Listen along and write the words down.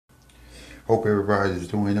Hope everybody's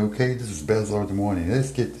doing okay. This is Bezlo in the morning.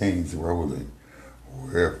 Let's get things rolling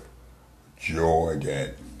with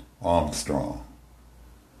Jordan Armstrong.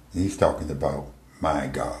 He's talking about my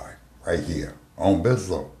God right here on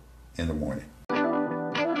Bezlo in the morning.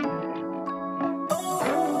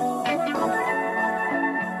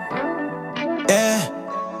 Yeah.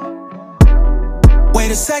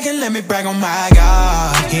 Wait a second, let me brag on my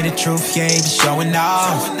God. Hear the truth, yeah, he be showing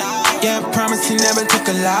off. Yeah, I promise he never took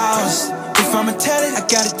a loss. If I'ma tell it, I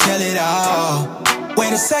gotta tell it all.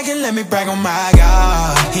 Wait a second, let me brag on my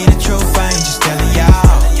God. Hear the truth, I ain't just telling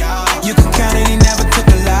y'all. You can count it, he never took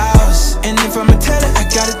a loss. And if I'ma tell it, I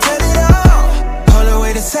gotta tell it all. Hold on,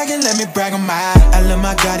 wait a second, let me brag on my I love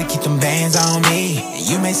my God to keep them bands on me. And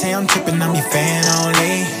you may say I'm tripping, I'm your fan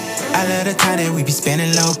only. I love the time that we be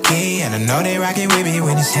spending low-key. And I know they rockin' with me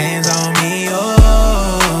when his hands on me.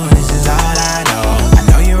 Oh, this is all I know. I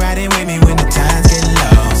know you're riding with me when the times get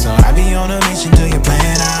low. So I be on a mission to your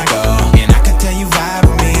plan I go. And I can tell you vibe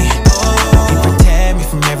with me. Oh, you protect me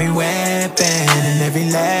from every weapon. And every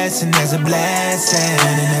lesson there's a blessing.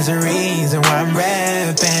 And there's a reason why I'm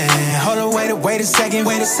rapping. Hold on, wait a second,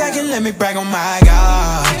 let me brag on my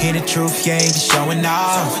God. Hear the truth, yeah, he be showing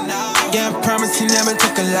off. Yeah, I promise he never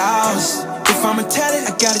took a loss. If I'ma tell it,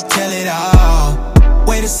 I gotta tell it all.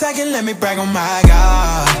 Wait a second, let me brag on my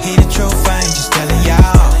God. Hear the truth, I ain't just telling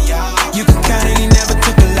y'all. You can count it, he never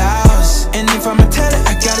took a loss. And if I'ma tell it,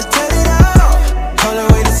 I gotta tell it all. Hold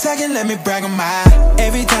on, wait a second, let me brag on my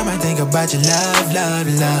every time I think about your love, love,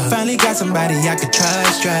 love. Finally got somebody I could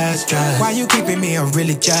trust, trust, trust. Why you keeping me, I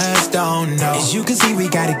really just don't know. As you can see, we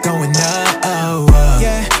got it going up, oh, oh.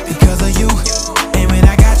 Yeah, because of you. And when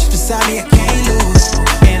I got you beside me, I can't lose.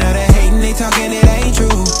 And all the hating, they talking, it ain't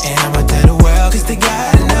true. And I'ma tell the world, cause they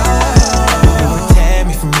gotta know. Protect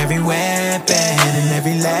me from every weapon. And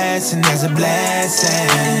every lesson, there's a blessing.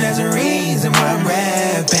 And there's a reason why I'm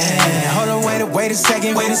rapping. Hold on, wait a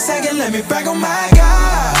second, let me brag on my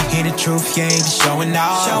God. Hear the truth, yeah, he be showing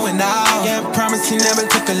off. Yeah, I promise he never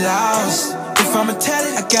took a loss. If I'ma tell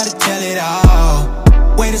it, I gotta tell it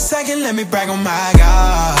all. Wait a second, let me brag on my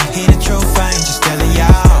God. Hear the truth, I ain't just telling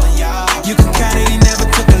y'all. You can count it, he never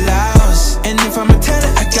took a loss. And if I'ma tell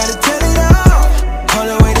it, I gotta tell it all. Hold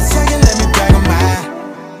on, wait a second, let me brag on my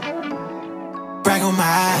brag on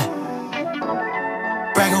my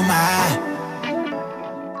brag on my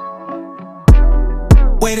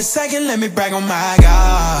wait a second, let me brag on my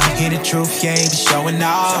God. Hear the truth, yeah, he be showing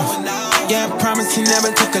off. Yeah, I promise he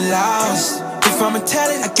never took a loss. If I'ma tell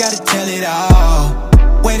it, I gotta tell it all.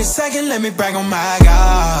 Wait a second, let me brag on my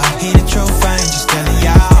God. Hear the truth, I ain't just telling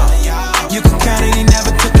y'all. You can count it, he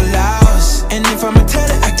never took a loss. And if I'ma tell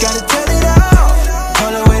it, I gotta tell it all.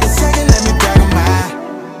 Hold on, wait a second, let me brag on my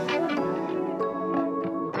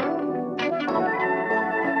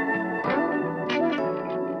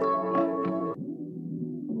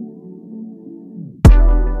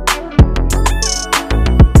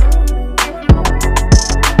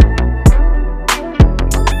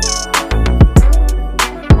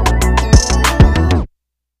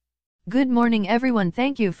Good morning everyone,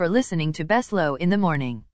 thank you for listening to Bezlo in the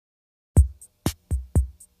morning.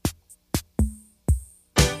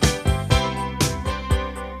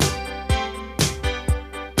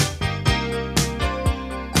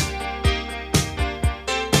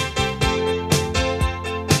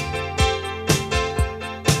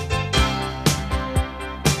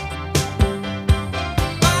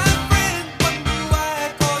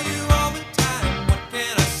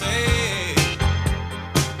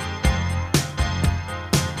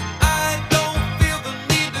 I don't feel the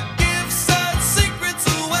need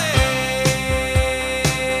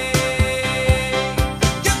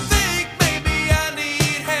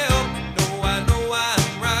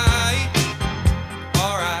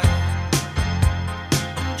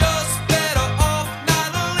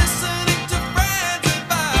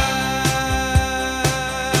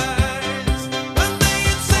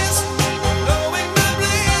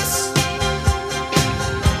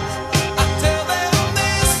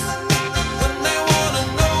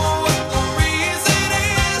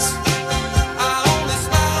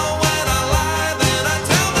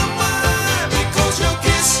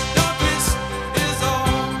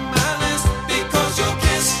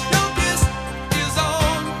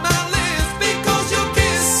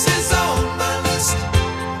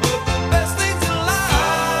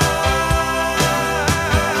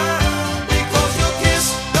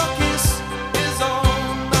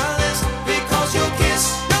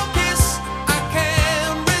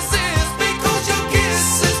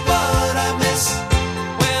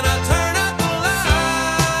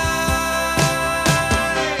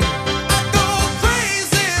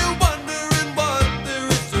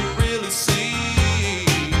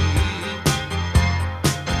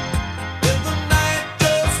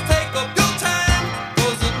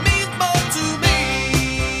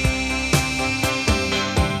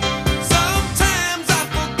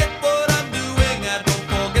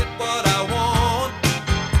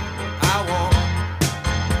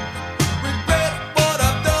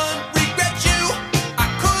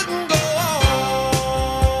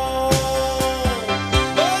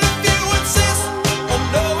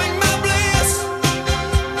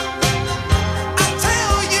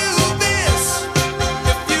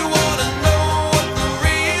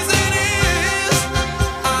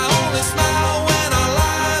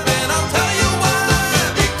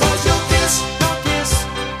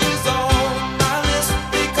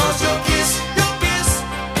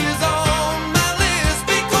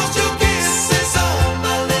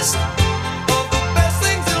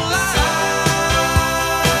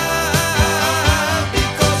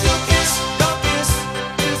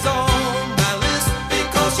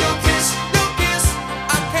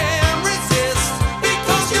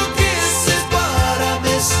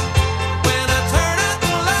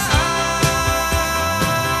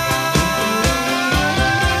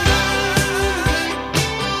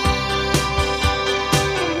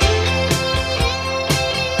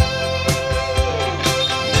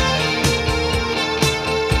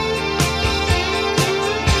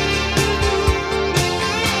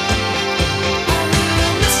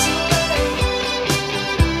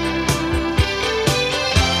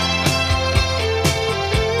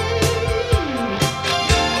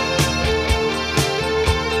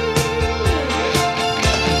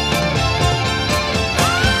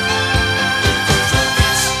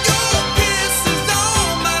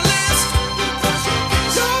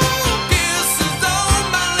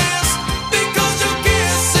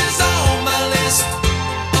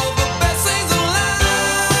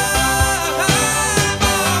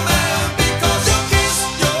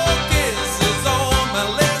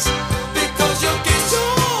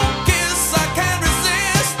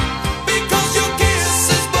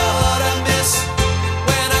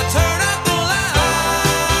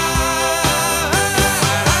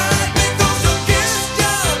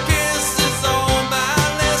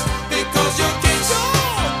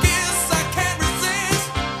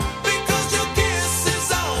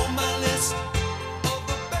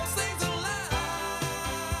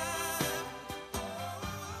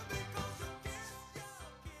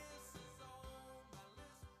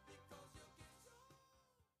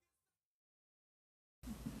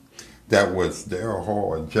That was Daryl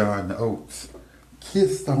Hall and John Oates.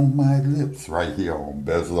 Kissed on My Lips right here on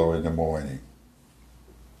Bezlo in the Morning.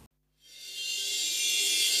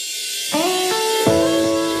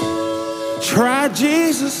 Try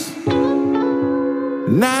Jesus,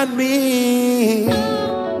 not me,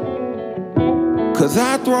 'cause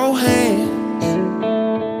I throw hands.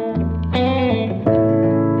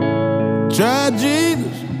 Try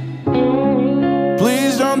Jesus,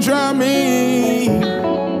 please don't try me,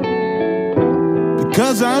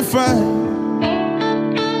 because I'm fine.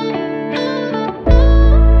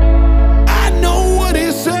 I know what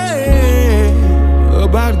he said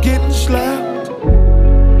about getting slapped,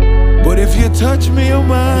 but if you touch me or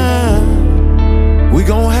mine, we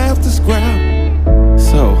gon' have to scrap.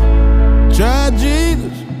 So, try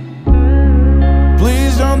Jesus,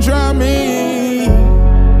 please don't try me,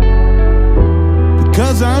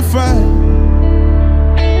 because I'm fine.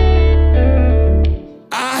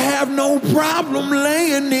 I have no problem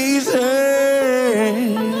laying these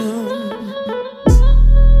hands.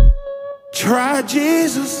 Try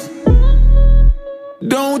Jesus,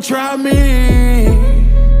 don't try me,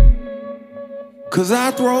 'cause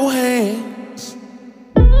I throw hands.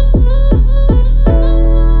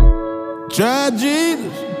 Try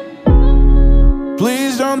Jesus,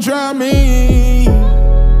 please don't try me,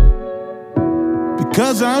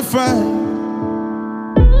 because I'm fine.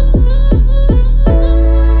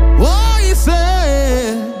 Oh, you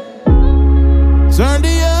said, turn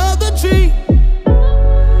the other cheek.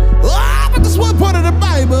 Oh, but this one part of the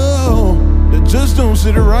Bible that just don't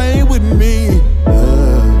sit right with me.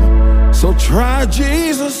 So try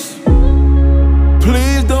Jesus,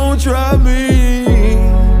 please don't try me,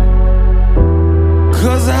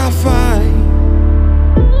 'cause I find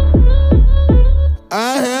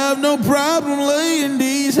I have no problem laying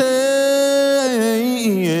these hands.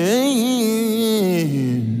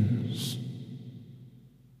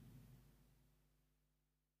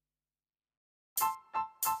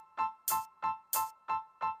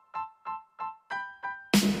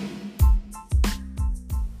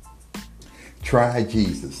 Try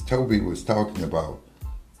Jesus. Toby was talking about,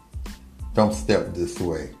 don't step this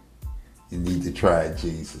way. You need to try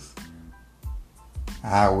Jesus.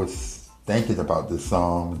 I was thinking about this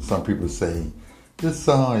song. Some people say this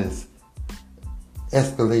song is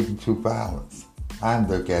escalating to violence. I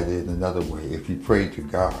look at it another way. If you pray to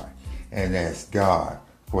God and ask God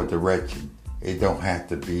for direction, it don't have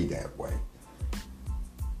to be that way.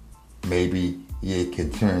 Maybe it can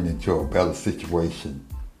turn into a better situation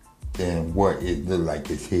than what it looked like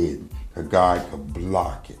it's hidden. Because God can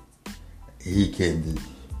block it. He can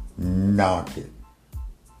knock it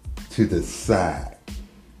to the side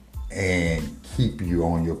and keep you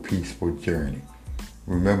on your peaceful journey.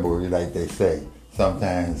 Remember, like they say,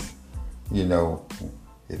 sometimes, you know,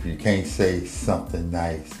 if you can't say something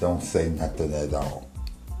nice, don't say nothing at all.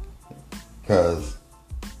 Because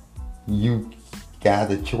you got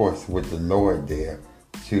a choice with the Lord there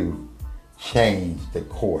to change the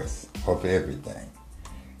course of everything.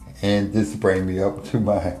 And this brings me up to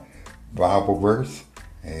my Bible verse.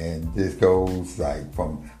 And this goes like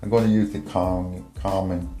from, I'm going to use the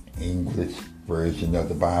common English version of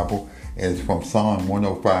the Bible. And it's from Psalm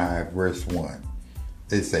 105, verse 1.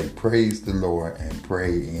 They say, praise the Lord and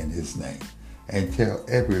pray in his name, and tell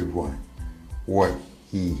everyone what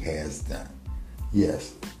he has done.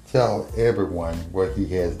 Yes, tell everyone what he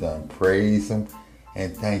has done. Praise him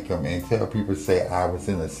and thank him, and tell people, say, I was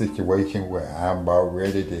in a situation where I'm about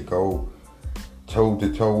ready to go toe to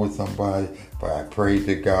toe with somebody, but I prayed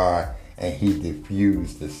to God and he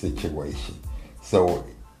diffused the situation. So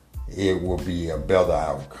it will be a better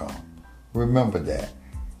outcome. Remember that.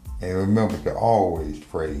 And remember to always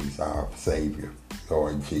praise our Savior,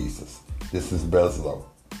 Lord Jesus. This is Bezlo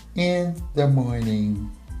in the morning.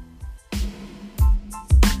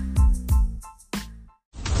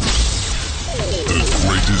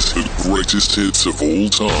 The greatest hits of all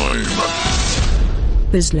time.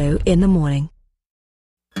 Bezlo in the morning.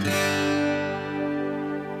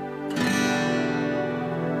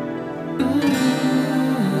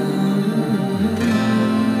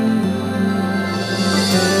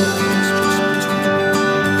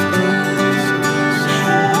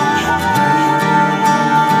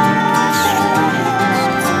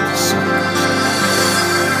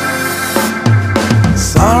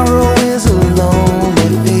 Sorrow is a lonely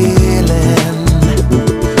feeling,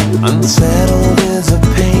 unsettled is a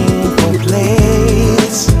painful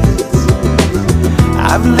place.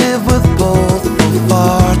 I've lived with both for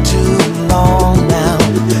far too long now,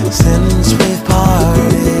 since we've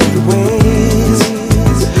parted ways.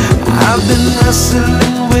 I've been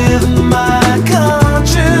wrestling with my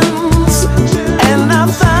conscience,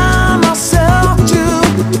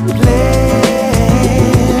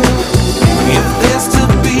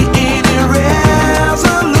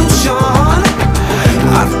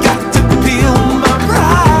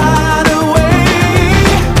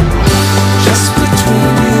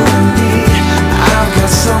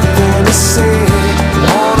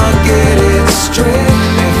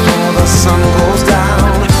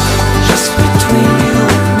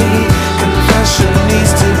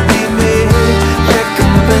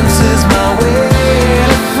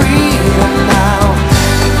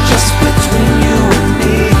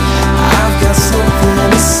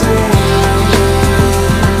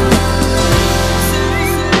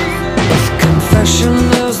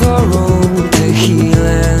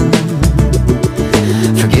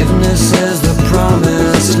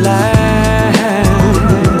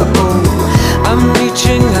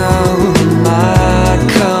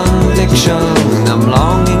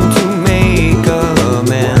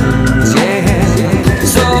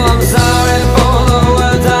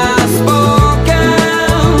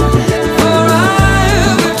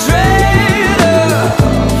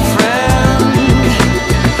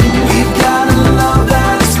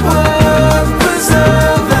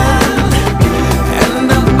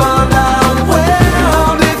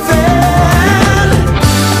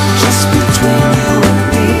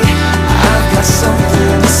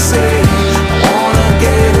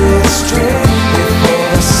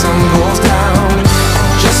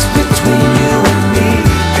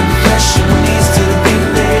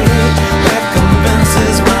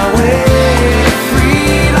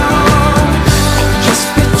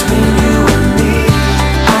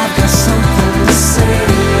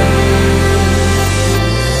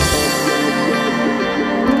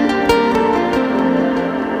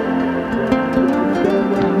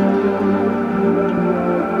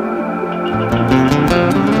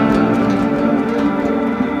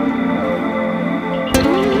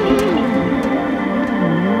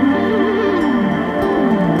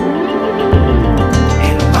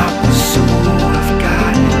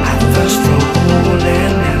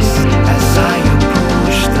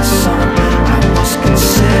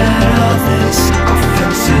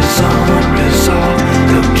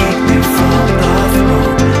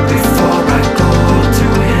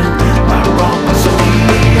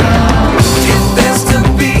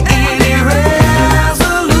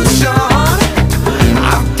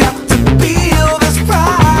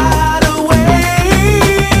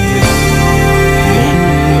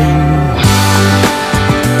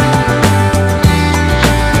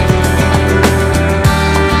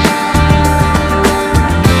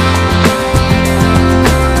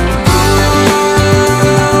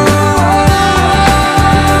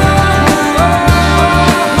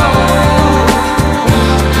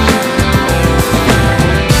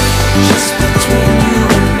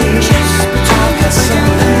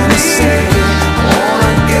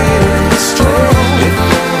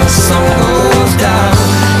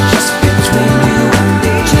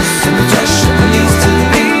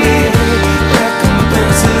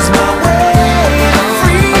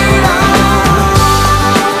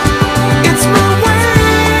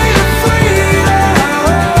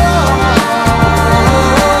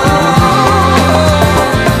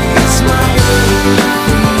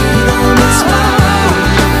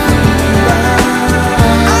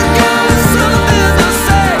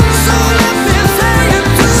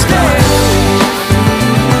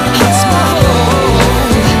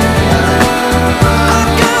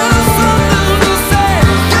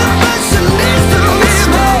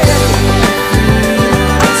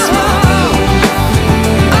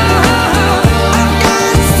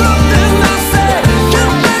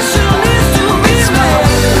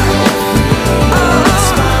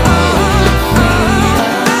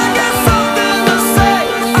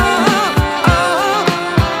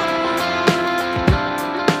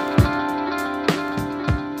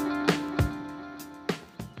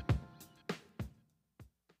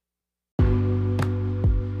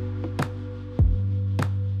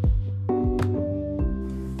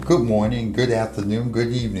 good morning, good afternoon,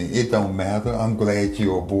 good evening. It don't matter. I'm glad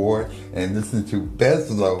you're aboard and listen to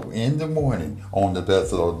Beslow in the morning on the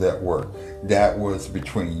Beslow Network. That was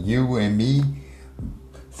between you and me.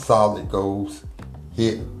 Solid Gold's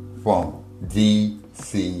hit from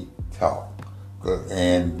DC Talk.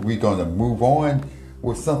 And we're going to move on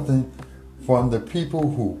with something from the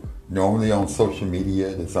people who normally on social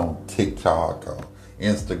media, that's on TikTok or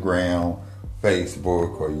Instagram,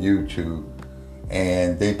 Facebook or YouTube,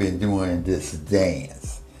 and they've been doing this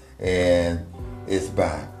dance, and it's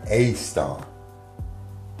by A-Star,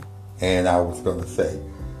 and I was going to say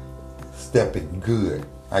Stepping Good.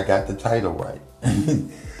 I got the title right.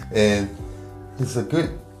 And it's a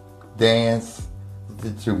good dance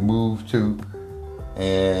to move to,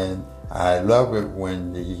 and I love it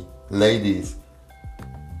when the ladies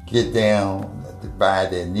get down by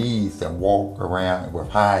their knees and walk around with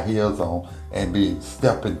high heels on and be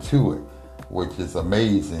stepping to it, which is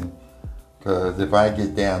amazing, because if I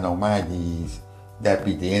get down on my knees, that'd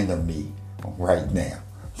be the end of me right now.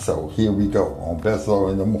 So here we go on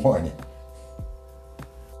Beslow in the morning.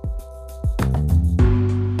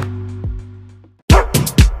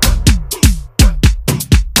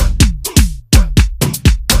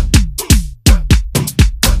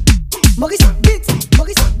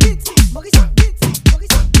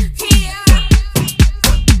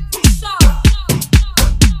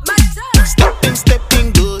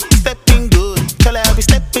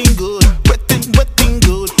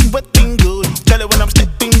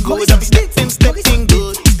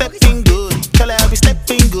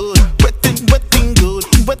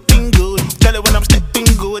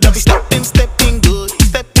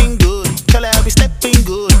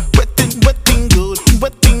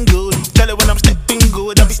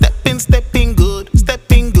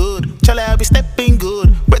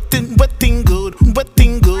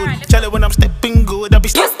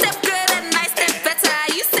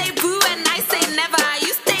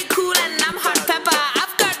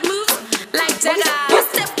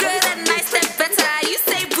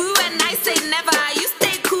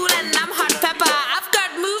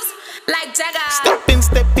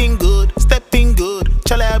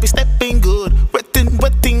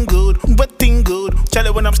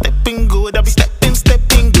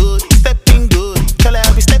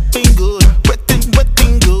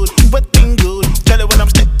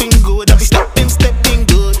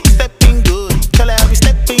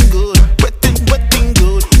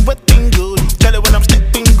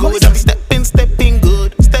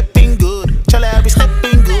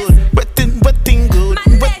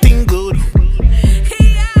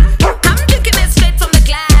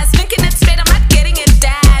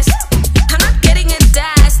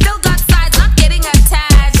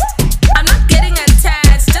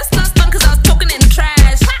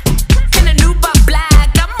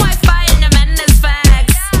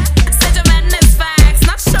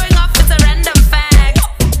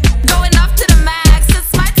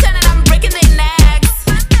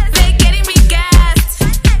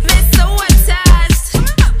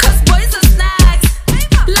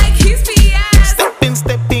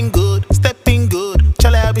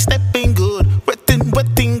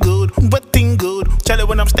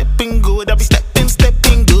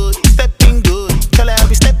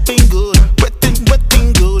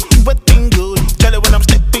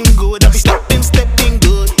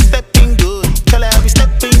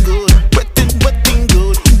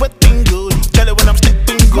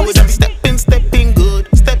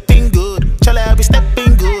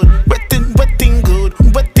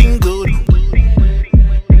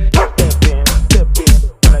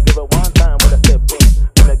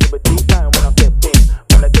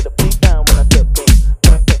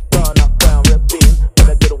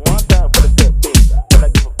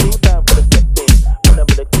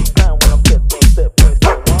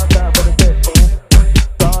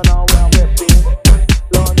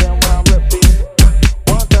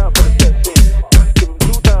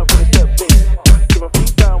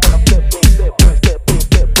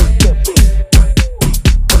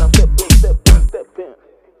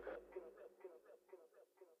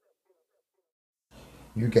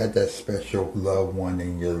 You got that special loved one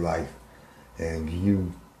in your life and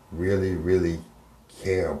you really, really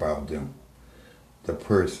care about them. The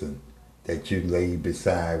person that you lay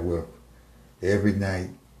beside with every night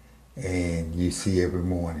and you see every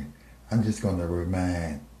morning. I'm just going to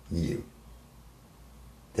remind you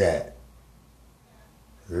that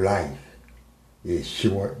life is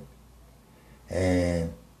short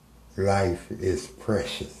and life is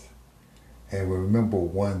precious. And remember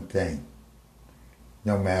one thing.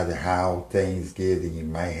 No matter how things get and you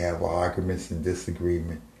might have arguments and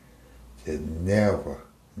disagreement, just never,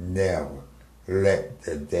 never let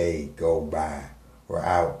the day go by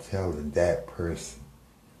without telling that person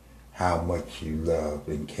how much you love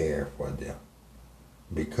and care for them.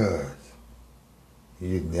 Because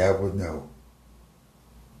you never know.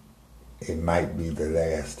 It might be the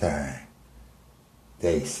last time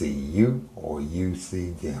they see you or you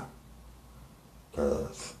see them.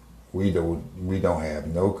 Because we don't have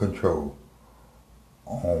no control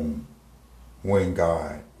on when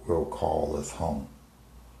God will call us home.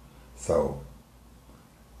 So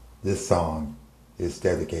this song is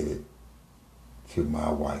dedicated to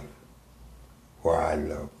my wife, who I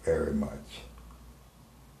love very much.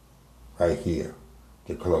 Right here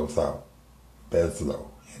to close out Beslow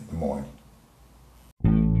in the Morning.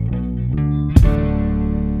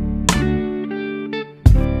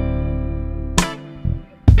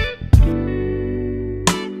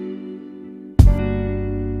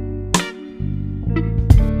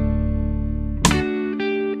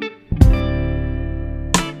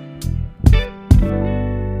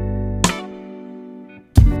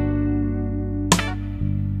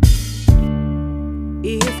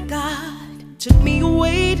 If God took me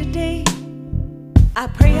away today, I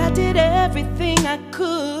pray I did everything I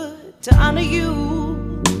could to honor you.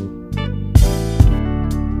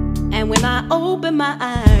 And when I open my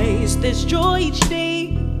eyes, there's joy each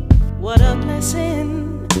day. What a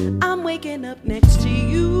blessing, I'm waking up next to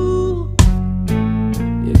you.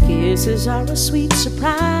 Your kisses are a sweet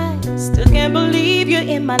surprise. Still can't believe you're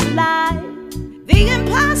in my life. The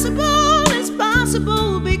impossible is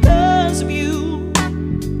possible because of you.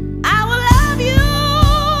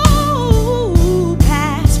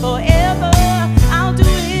 Forever, I'll do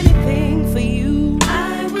anything for you.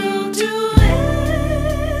 I will do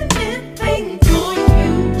anything for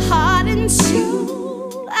you. Heart and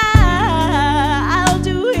soul, I'll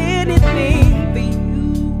do anything for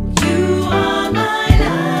you. You are my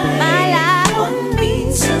life, one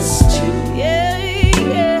means us two. Yeah,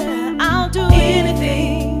 yeah, I'll do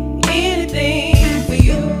anything for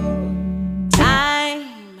you. Time,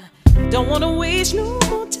 don't wanna waste no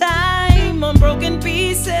more time on broken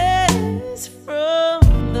pieces from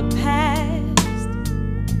the past.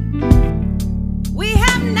 We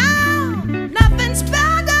have now, nothing's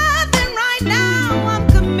better than right now. I'm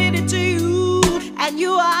committed to you, and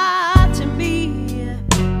you are to me.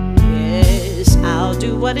 Yes, I'll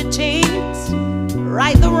do what it takes,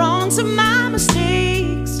 right the wrongs of my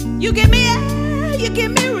mistakes. You give me air, you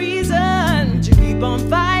give me reason to keep on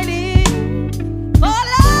fighting.